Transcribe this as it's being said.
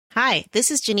Hi,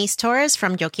 this is Janice Torres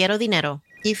from Yo Quiero Dinero.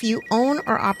 If you own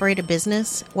or operate a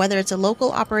business, whether it's a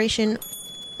local operation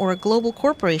or a global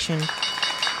corporation,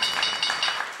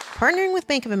 partnering with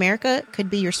Bank of America could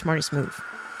be your smartest move.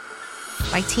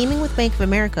 By teaming with Bank of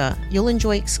America, you'll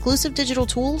enjoy exclusive digital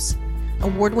tools,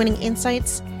 award-winning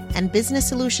insights, and business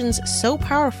solutions so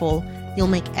powerful, you'll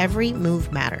make every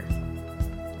move matter.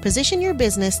 Position your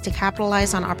business to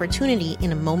capitalize on opportunity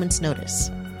in a moment's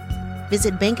notice.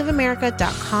 Visit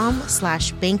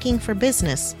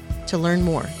bankofamerica.com/bankingforbusiness to learn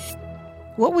more.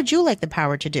 What would you like the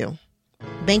power to do?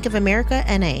 Bank of America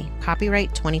N.A.,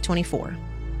 copyright 2024.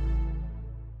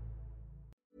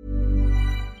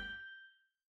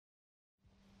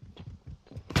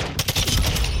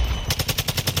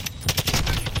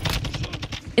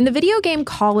 In the video game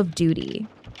Call of Duty,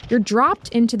 you're dropped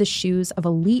into the shoes of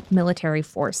elite military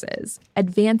forces,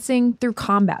 advancing through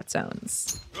combat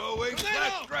zones. Going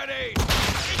left, ready!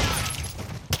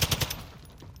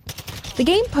 The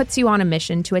game puts you on a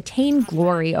mission to attain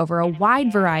glory over a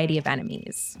wide variety of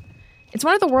enemies. It's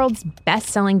one of the world's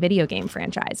best-selling video game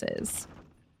franchises.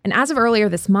 And as of earlier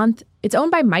this month, it's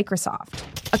owned by Microsoft,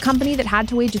 a company that had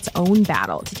to wage its own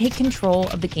battle to take control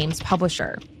of the game's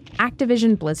publisher,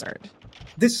 Activision Blizzard.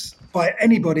 This, by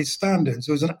anybody's standards,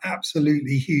 was an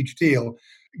absolutely huge deal.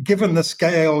 Given the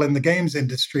scale in the games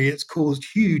industry, it's caused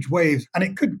huge waves, and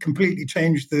it could completely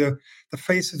change the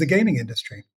face of the gaming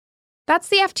industry. That's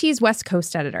the FT's West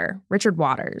Coast editor, Richard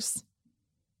Waters.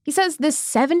 He says this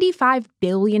 $75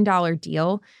 billion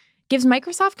deal gives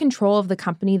Microsoft control of the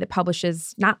company that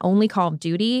publishes not only Call of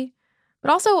Duty, but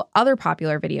also other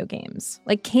popular video games,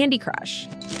 like Candy Crush,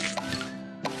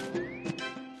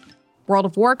 World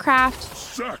of Warcraft,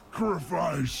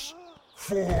 Sacrifice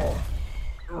for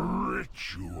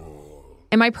ritual,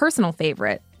 and my personal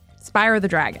favorite, Spyro the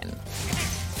Dragon.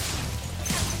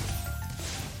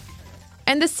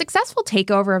 And this successful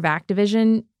takeover of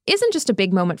Activision isn't just a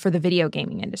big moment for the video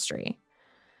gaming industry.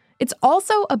 It's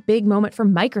also a big moment for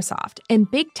Microsoft and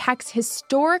big tech's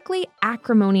historically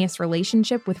acrimonious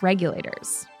relationship with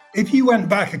regulators. If you went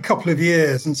back a couple of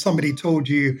years and somebody told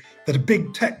you that a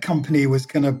big tech company was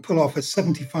going to pull off a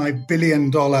 $75 billion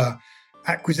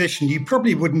acquisition, you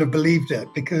probably wouldn't have believed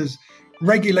it, because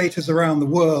regulators around the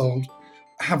world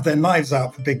have their knives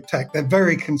out for big tech. They're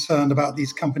very concerned about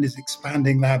these companies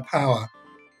expanding their power.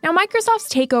 Now, Microsoft's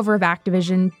takeover of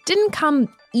Activision didn't come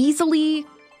easily,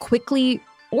 quickly,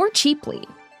 or cheaply.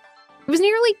 It was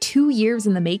nearly 2 years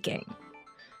in the making.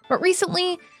 But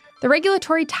recently, the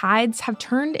regulatory tides have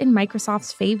turned in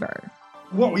Microsoft's favor.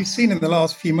 What we've seen in the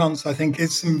last few months, I think,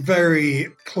 is some very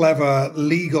clever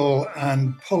legal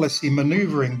and policy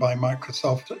maneuvering by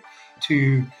Microsoft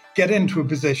to get into a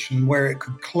position where it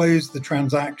could close the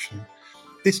transaction.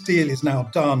 This deal is now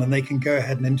done and they can go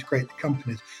ahead and integrate the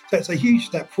companies. So it's a huge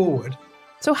step forward.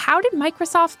 So how did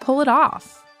Microsoft pull it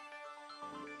off?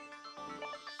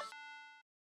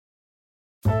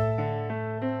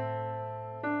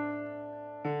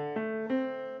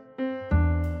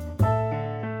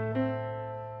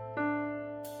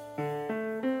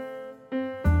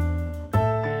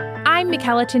 I'm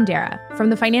Michela Tindera from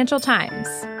the Financial Times.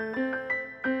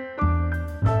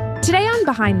 Today on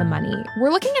Behind the Money,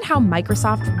 we're looking at how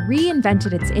Microsoft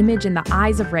reinvented its image in the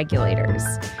eyes of regulators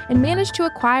and managed to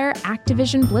acquire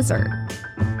Activision Blizzard.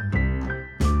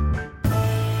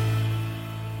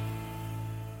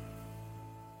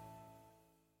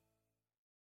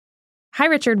 Hi,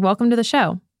 Richard. Welcome to the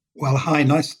show. Well, hi.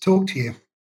 Nice to talk to you.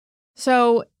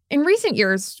 So, in recent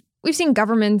years, we've seen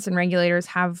governments and regulators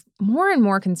have more and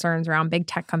more concerns around big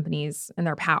tech companies and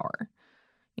their power.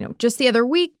 Just the other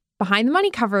week, Behind the Money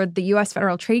covered the U.S.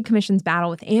 Federal Trade Commission's battle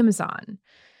with Amazon.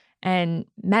 And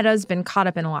Meta's been caught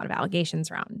up in a lot of allegations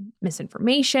around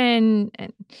misinformation.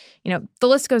 And, the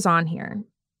list goes on here.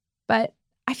 But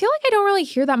I feel like I don't really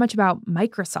hear that much about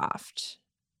Microsoft.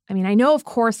 I mean, I know, of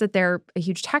course, that they're a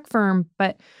huge tech firm,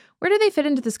 but where do they fit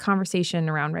into this conversation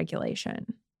around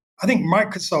regulation? I think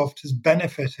Microsoft has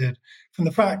benefited from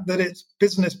the fact that its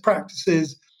business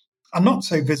practices are not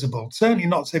so visible, certainly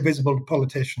not so visible to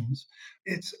politicians.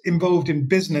 It's involved in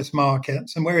business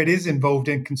markets, and where it is involved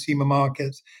in consumer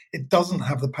markets, it doesn't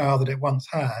have the power that it once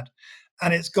had.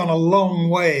 And it's gone a long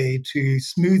way to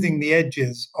smoothing the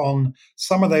edges on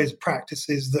some of those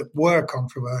practices that were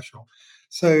controversial.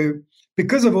 So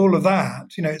because of all of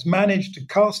that, it's managed to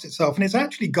cast itself, and it's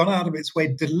actually gone out of its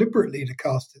way deliberately to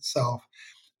cast itself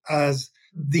as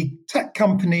the tech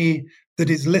company that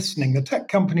is listening, the tech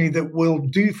company that will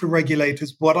do for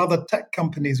regulators what other tech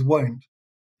companies won't.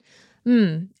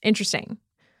 Interesting.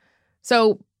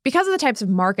 So because of the types of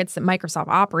markets that Microsoft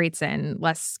operates in,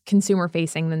 less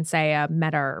consumer-facing than, say, a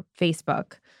Meta or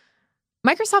Facebook,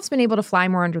 Microsoft's been able to fly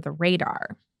more under the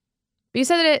radar. But you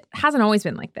said that it hasn't always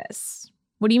been like this.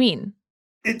 What do you mean?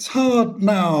 It's hard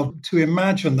now to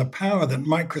imagine the power that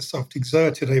Microsoft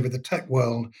exerted over the tech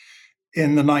world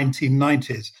in the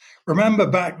 1990s. Remember,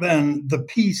 back then, the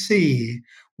PC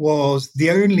was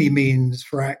the only means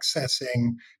for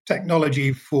accessing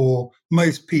technology for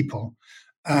most people.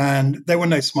 And there were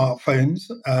no smartphones,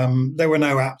 there were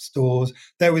no app stores,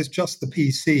 there was just the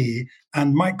PC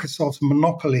and Microsoft's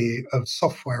monopoly of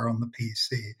software on the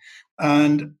PC.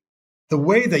 And the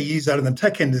way they used that in the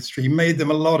tech industry made them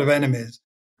a lot of enemies.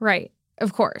 Right,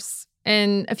 of course.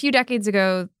 And a few decades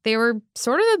ago, they were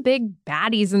sort of the big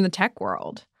baddies in the tech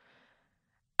world.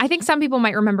 I think some people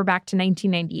might remember back to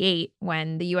 1998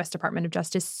 when the U.S. Department of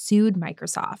Justice sued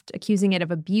Microsoft, accusing it of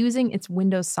abusing its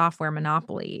Windows software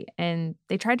monopoly, and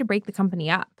they tried to break the company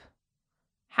up.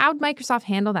 How'd Microsoft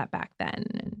handle that back then,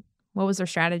 and what was their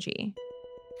strategy?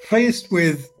 Faced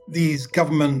with these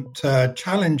government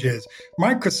challenges,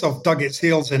 Microsoft dug its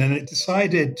heels in and it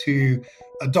decided to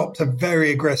adopt a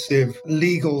very aggressive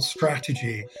legal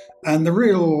strategy. And the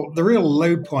real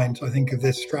low point, I think, of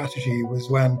this strategy was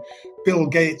when Bill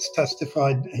Gates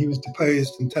testified. He was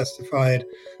deposed and testified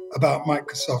about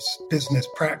Microsoft's business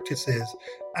practices.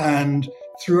 And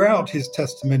throughout his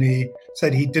testimony,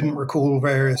 said he didn't recall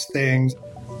various things.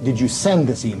 Did you send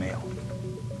this email?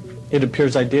 It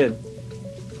appears I did.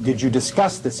 Did you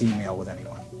discuss this email with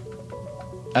anyone?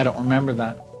 I don't remember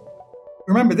that.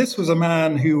 Remember, this was a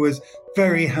man who was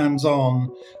very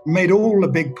hands-on, made all the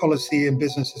big policy and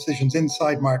business decisions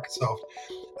inside Microsoft.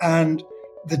 And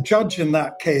the judge in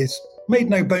that case made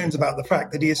no bones about the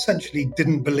fact that he essentially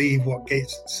didn't believe what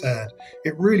Gates had said.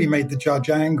 It really made the judge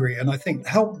angry and I think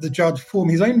helped the judge form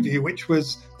his own view, which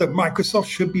was that Microsoft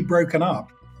should be broken up.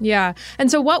 Yeah.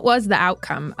 And so what was the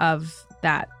outcome of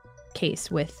that case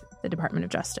with the Department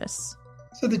of Justice?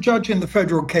 So the judge in the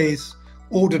federal case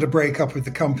ordered a breakup of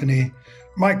the company.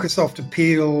 Microsoft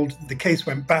appealed. The case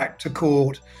went back to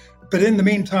court. But in the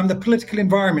meantime, the political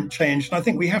environment changed. And I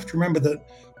think we have to remember that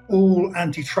all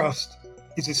antitrust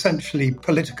is essentially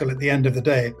political at the end of the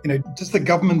day. You know, does the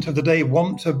government of the day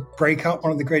want to break up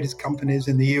one of the greatest companies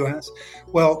in the US?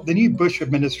 Well, the new Bush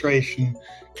administration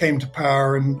came to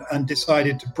power and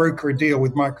decided to broker a deal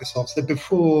with Microsoft. So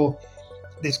before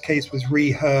this case was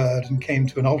reheard and came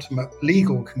to an ultimate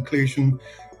legal conclusion,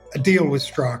 a deal was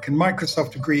struck and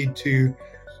Microsoft agreed to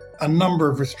a number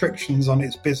of restrictions on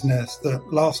its business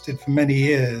that lasted for many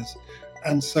years.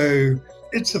 And so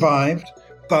it survived,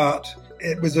 but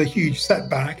it was a huge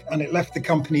setback and it left the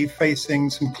company facing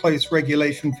some close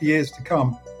regulation for years to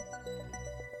come.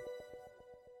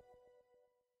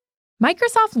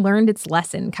 Microsoft learned its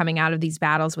lesson coming out of these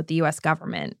battles with the U.S.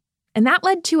 government, and that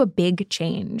led to a big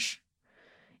change.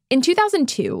 In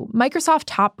 2002, Microsoft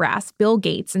top brass Bill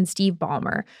Gates and Steve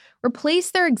Ballmer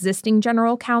replaced their existing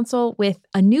general counsel with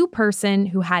a new person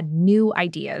who had new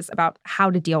ideas about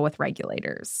how to deal with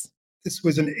regulators. This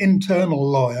was an internal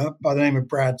lawyer by the name of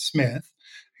Brad Smith,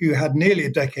 who had nearly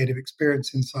a decade of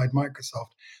experience inside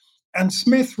Microsoft. And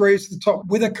Smith rose to the top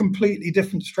with a completely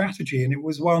different strategy, and it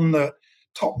was one that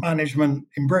top management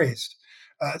embraced.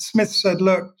 Smith said,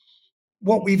 look,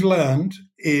 what we've learned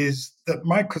is that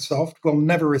Microsoft will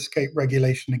never escape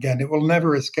regulation again. It will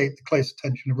never escape the close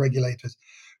attention of regulators.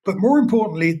 But more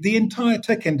importantly, the entire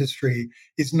tech industry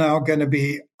is now going to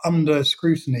be under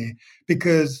scrutiny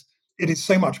because it is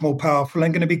so much more powerful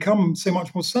and going to become so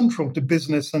much more central to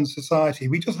business and society.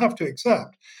 We just have to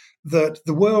accept that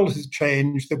the world has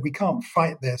changed, that we can't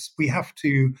fight this. We have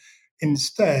to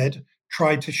instead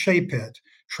try to shape it,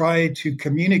 try to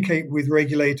communicate with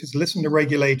regulators, listen to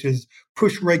regulators,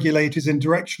 push regulators in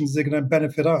directions that are going to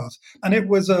benefit us. And it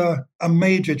was a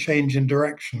major change in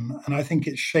direction. And I think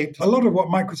it shaped a lot of what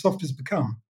Microsoft has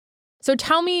become. So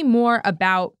tell me more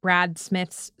about Brad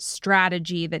Smith's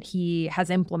strategy that he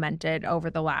has implemented over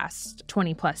the last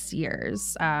 20 plus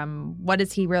years. What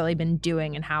has he really been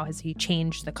doing and how has he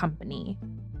changed the company?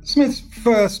 Smith's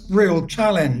first real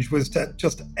challenge was to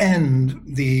just end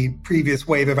the previous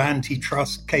wave of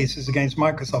antitrust cases against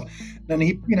Microsoft. And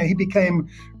he became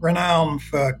renowned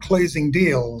for closing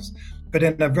deals, but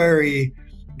in a very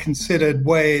considered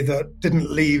way that didn't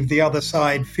leave the other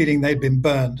side feeling they'd been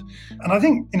burned. And I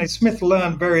think, Smith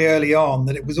learned very early on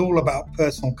that it was all about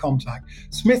personal contact.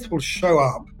 Smith will show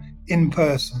up in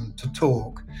person to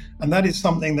talk. And that is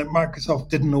something that Microsoft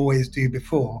didn't always do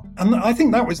before. And I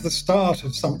think that was the start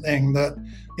of something that,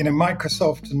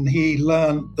 Microsoft and he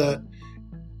learned, that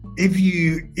if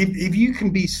you can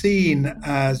be seen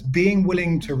as being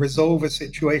willing to resolve a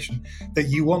situation, that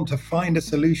you want to find a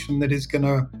solution that is going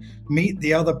to meet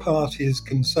the other party's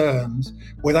concerns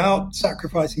without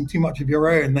sacrificing too much of your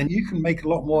own, then you can make a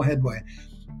lot more headway.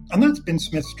 And that's been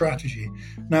Smith's strategy.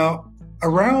 Now,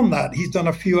 around that, he's done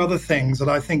a few other things that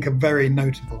I think are very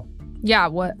notable. Yeah,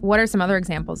 what are some other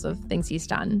examples of things he's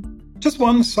done? Just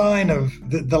one sign of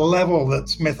the level that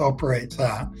Smith operates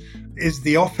at is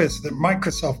the office that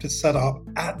Microsoft has set up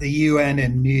at the UN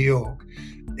in New York.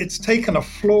 It's taken a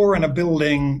floor in a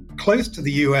building close to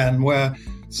the UN where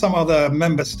some other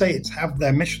member states have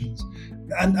their missions.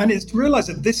 And it's realized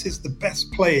that this is the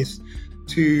best place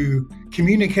to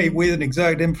communicate with and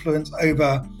exert influence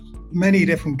over many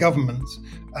different governments.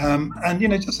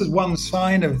 Just as one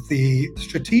sign of the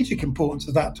strategic importance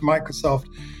of that to Microsoft,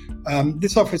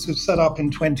 this office was set up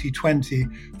in 2020.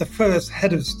 The first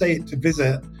head of state to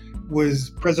visit was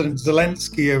President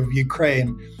Zelensky of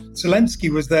Ukraine. Zelensky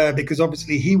was there because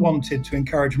obviously he wanted to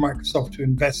encourage Microsoft to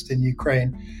invest in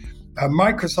Ukraine.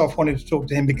 Microsoft wanted to talk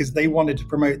to him because they wanted to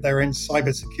promote their own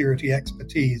cybersecurity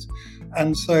expertise.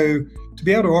 And so to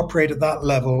be able to operate at that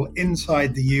level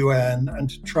inside the UN and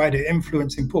to try to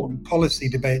influence important policy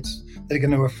debates that are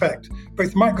going to affect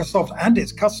both Microsoft and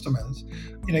its customers,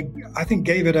 I think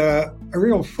gave it a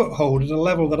real foothold at a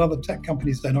level that other tech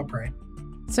companies don't operate.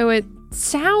 So it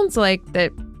sounds like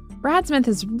that Brad Smith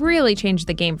has really changed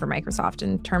the game for Microsoft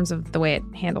in terms of the way it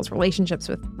handles relationships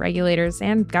with regulators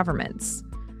and governments.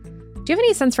 Do you have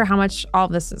any sense for how much all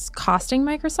of this is costing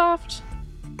Microsoft?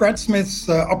 Brad Smith's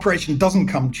operation doesn't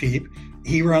come cheap.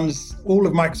 He runs all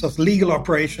of Microsoft's legal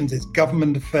operations, its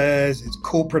government affairs, its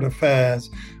corporate affairs.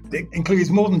 It includes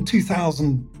more than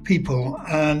 2,000 people.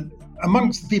 And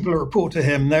amongst the people who report to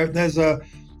him, there's a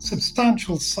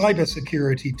substantial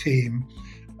cybersecurity team.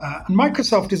 And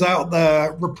Microsoft is out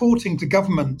there reporting to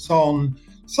governments on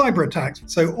cyber attacks.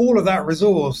 So all of that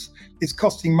resource is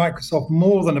costing Microsoft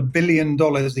more than $1 billion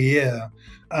a year.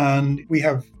 And we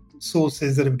have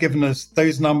sources that have given us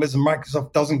those numbers, and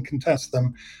Microsoft doesn't contest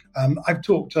them. I've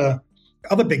talked to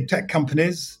other big tech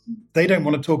companies. They don't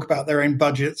want to talk about their own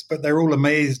budgets, but they're all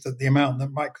amazed at the amount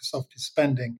that Microsoft is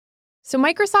spending. So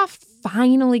Microsoft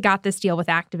finally got this deal with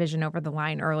Activision over the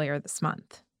line earlier this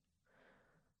month.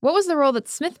 What was the role that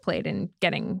Smith played in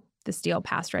getting this deal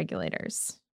past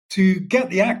regulators? To get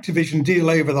the Activision deal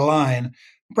over the line,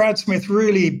 Brad Smith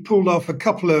really pulled off a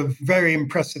couple of very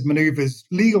impressive maneuvers,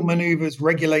 legal maneuvers,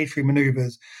 regulatory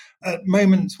maneuvers, at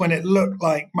moments when it looked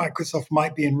like Microsoft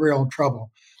might be in real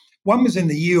trouble. One was in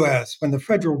the US when the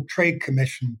Federal Trade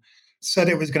Commission said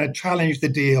it was going to challenge the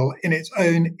deal in its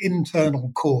own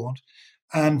internal court.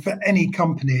 And for any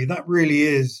company, that really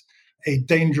is a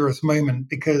dangerous moment,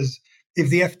 because if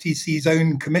the FTC's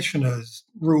own commissioners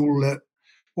rule that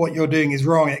what you're doing is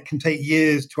wrong, it can take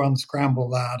years to unscramble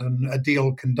that and a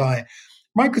deal can die.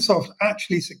 Microsoft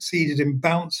actually succeeded in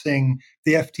bouncing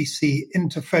the FTC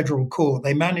into federal court.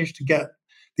 They managed to get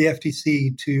the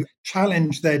FTC to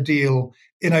challenge their deal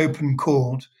in open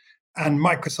court, and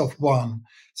Microsoft won.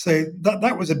 So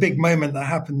that was a big moment that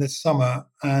happened this summer,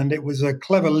 and it was a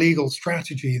clever legal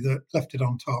strategy that left it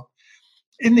on top.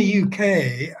 In the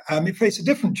UK, it faced a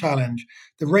different challenge.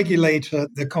 The regulator,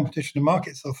 the Competition and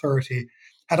Markets Authority,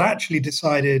 had actually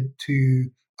decided to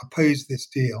oppose this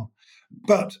deal.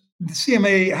 But the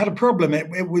CMA had a problem.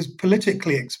 It was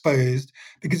politically exposed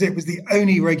because it was the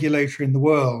only regulator in the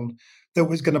world that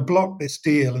was going to block this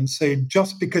deal. And so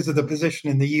just because of the position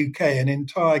in the UK, an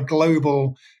entire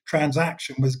global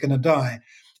transaction was going to die.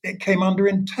 It came under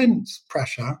intense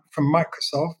pressure from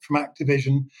Microsoft, from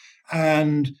Activision,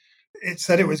 and it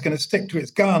said it was going to stick to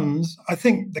its guns. I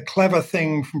think the clever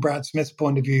thing from Brad Smith's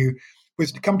point of view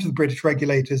was to come to the British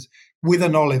regulators with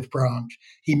an olive branch.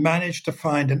 He managed to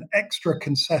find an extra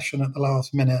concession at the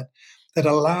last minute that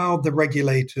allowed the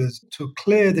regulators to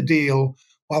clear the deal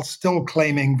while still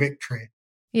claiming victory.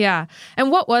 Yeah.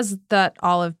 And what was that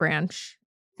olive branch?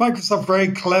 Microsoft very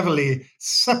cleverly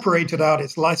separated out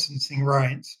its licensing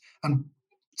rights and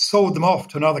sold them off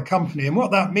to another company. And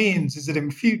what that means is that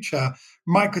in future,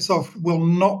 Microsoft will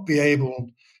not be able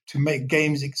to make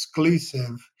games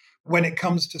exclusive when it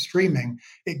comes to streaming.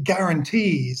 It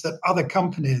guarantees that other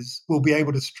companies will be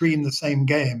able to stream the same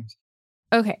games.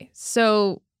 Okay,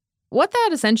 so what that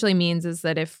essentially means is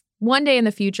that if one day in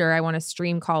the future I want to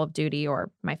stream Call of Duty or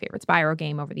my favorite Spyro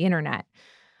game over the internet,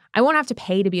 I won't have to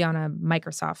pay to be on a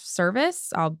Microsoft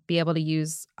service. I'll be able to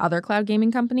use other cloud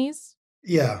gaming companies.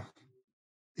 Yeah.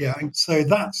 And so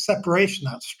that separation,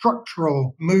 that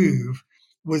structural move,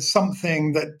 was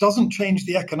something that doesn't change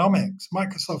the economics.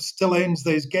 Microsoft still owns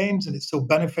those games and it still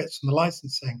benefits from the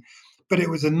licensing. but it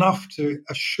was enough to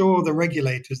assure the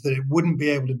regulators that it wouldn't be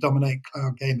able to dominate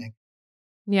cloud gaming.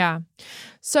 Yeah.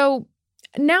 So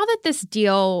now that this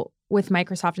deal with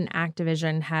Microsoft and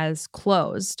Activision has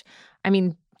closed, I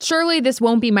mean, surely this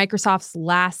won't be Microsoft's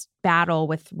last battle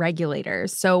with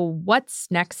regulators. So what's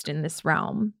next in this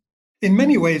realm? In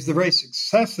many ways, the very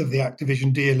success of the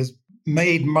Activision deal has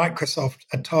made Microsoft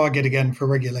a target again for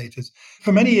regulators.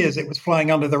 For many years, it was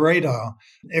flying under the radar.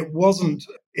 It wasn't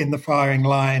in the firing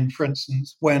line, for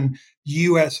instance, when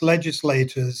US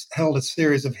legislators held a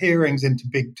series of hearings into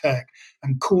big tech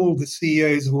and called the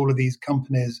CEOs of all of these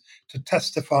companies to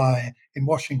testify in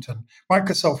Washington.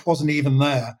 Microsoft wasn't even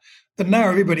there. But now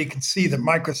everybody can see that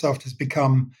Microsoft has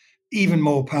become even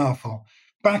more powerful.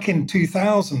 Back in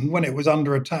 2000, when it was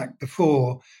under attack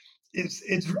before,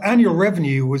 its annual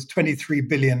revenue was $23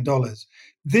 billion.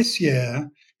 This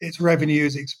year, its revenue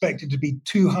is expected to be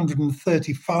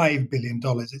 $235 billion.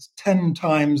 It's 10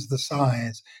 times the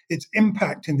size. Its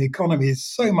impact in the economy is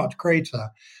so much greater.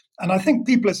 And I think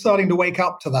people are starting to wake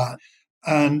up to that.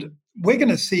 And we're going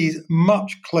to see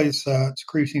much closer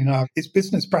scrutiny now. Its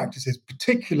business practices,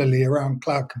 particularly around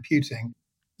cloud computing.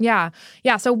 Yeah.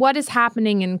 So what is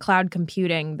happening in cloud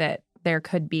computing that there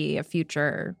could be a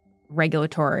future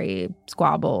regulatory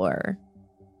squabble or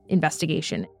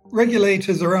investigation?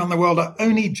 Regulators around the world are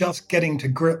only just getting to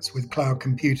grips with cloud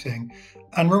computing.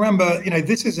 And remember,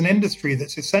 this is an industry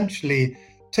that's essentially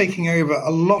taking over a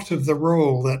lot of the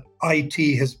role that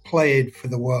IT has played for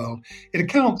the world. It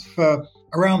accounts for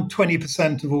around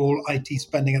 20% of all IT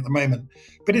spending at the moment,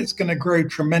 but it's going to grow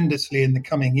tremendously in the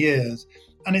coming years.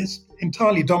 And it's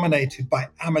entirely dominated by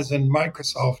Amazon,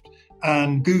 Microsoft,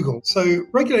 and Google. So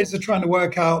regulators are trying to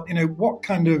work out, what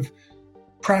kind of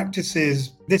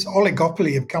practices this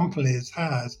oligopoly of companies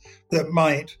has that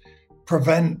might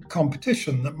prevent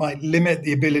competition, that might limit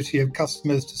the ability of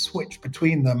customers to switch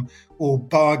between them or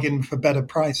bargain for better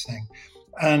pricing.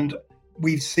 And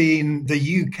we've seen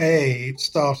the UK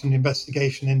start an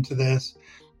investigation into this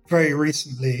very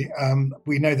recently.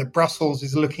 We know that Brussels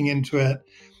is looking into it.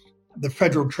 The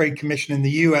Federal Trade Commission in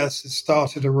the US has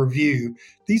started a review.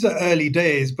 These are early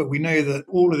days, but we know that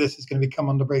all of this is going to become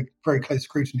under very, very close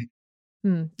scrutiny.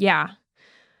 Yeah.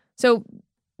 So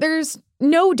there's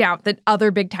no doubt that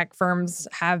other big tech firms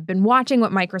have been watching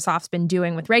what Microsoft's been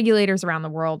doing with regulators around the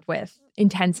world with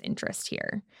intense interest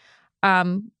here.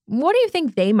 What do you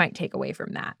think they might take away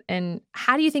from that? And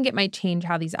how do you think it might change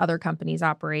how these other companies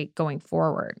operate going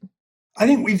forward? I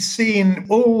think we've seen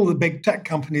all the big tech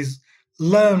companies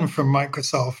learn from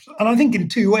Microsoft. And I think in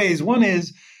two ways. One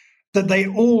is that they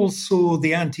all saw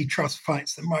the antitrust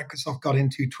fights that Microsoft got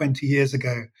into 20 years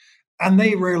ago. And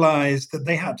they realized that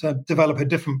they had to develop a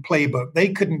different playbook. They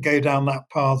couldn't go down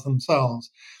that path themselves.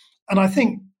 And I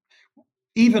think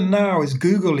even now, as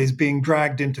Google is being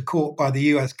dragged into court by the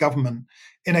US government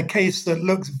in a case that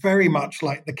looks very much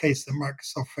like the case that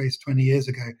Microsoft faced 20 years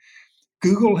ago,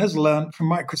 Google has learned from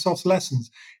Microsoft's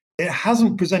lessons. It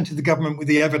hasn't presented the government with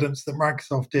the evidence that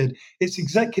Microsoft did. Its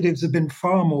executives have been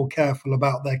far more careful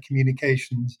about their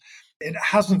communications. It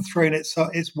hasn't thrown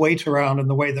its weight around in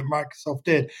the way that Microsoft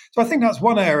did. So I think that's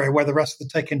one area where the rest of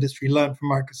the tech industry learned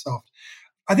from Microsoft.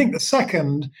 I think the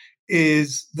second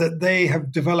is that they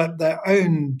have developed their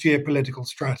own geopolitical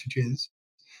strategies.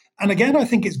 And again, I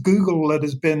think it's Google that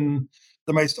has been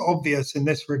the most obvious in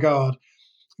this regard.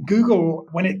 Google,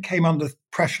 when it came under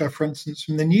pressure, for instance,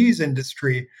 from the news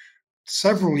industry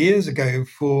several years ago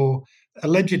for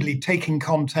allegedly taking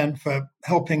content for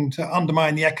helping to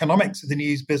undermine the economics of the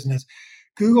news business,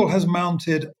 Google has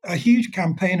mounted a huge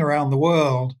campaign around the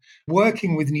world,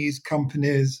 working with news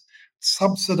companies,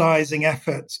 subsidizing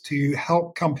efforts to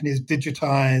help companies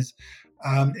digitize,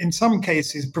 in some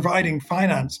cases providing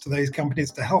finance to those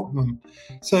companies to help them.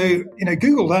 So,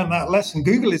 Google learned that lesson.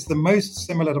 Google is the most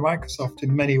similar to Microsoft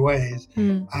in many ways,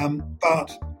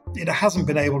 but it hasn't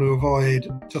been able to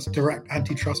avoid just direct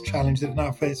antitrust challenge that it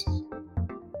now faces.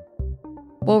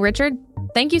 Well, Richard,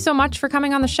 thank you so much for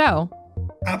coming on the show.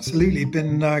 Absolutely.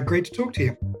 Been great to talk to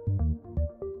you.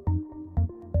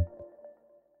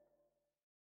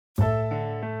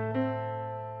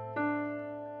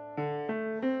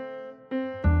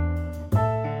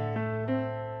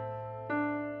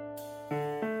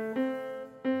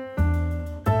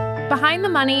 Behind the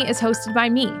Money is hosted by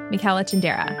me, Michaela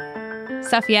Chindera.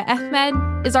 Safia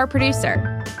Ahmed is our producer.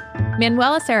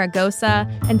 Manuela Saragosa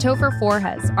and Topher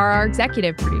Forhes are our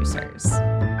executive producers.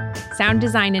 Sound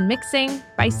design and mixing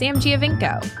by Sam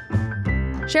Giovinco.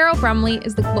 Cheryl Brumley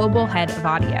is the global head of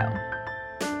audio.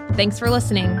 Thanks for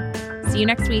listening. See you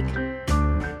next week.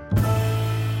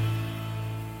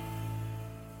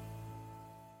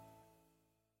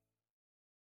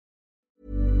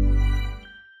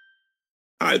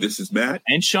 Hi, this is Matt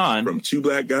and Sean from Two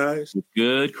Black Guys with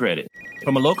Good Credit.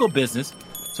 From a local business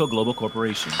to a global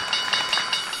corporation.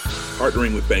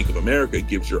 Partnering with Bank of America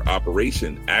gives your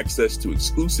operation access to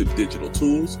exclusive digital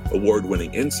tools,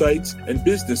 award-winning insights, and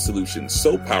business solutions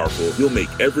so powerful you'll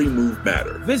make every move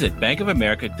matter. Visit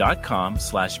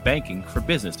bankofamerica.com/banking for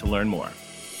business to learn more.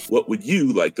 What would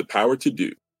you like the power to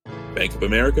do? Bank of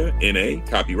America, N.A.,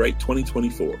 copyright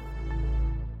 2024.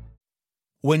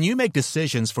 When you make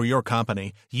decisions for your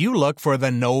company, you look for the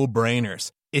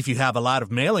no-brainers. If you have a lot of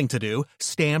mailing to do,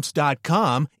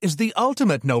 Stamps.com is the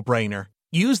ultimate no-brainer.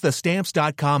 Use the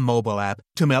Stamps.com mobile app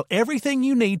to mail everything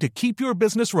you need to keep your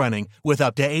business running with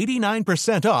up to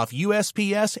 89% off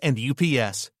USPS and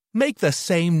UPS. Make the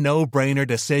same no-brainer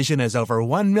decision as over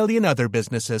 1 million other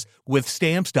businesses with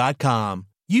Stamps.com.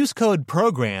 Use code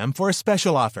PROGRAM for a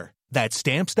special offer. That's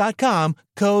Stamps.com,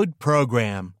 code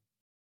PROGRAM.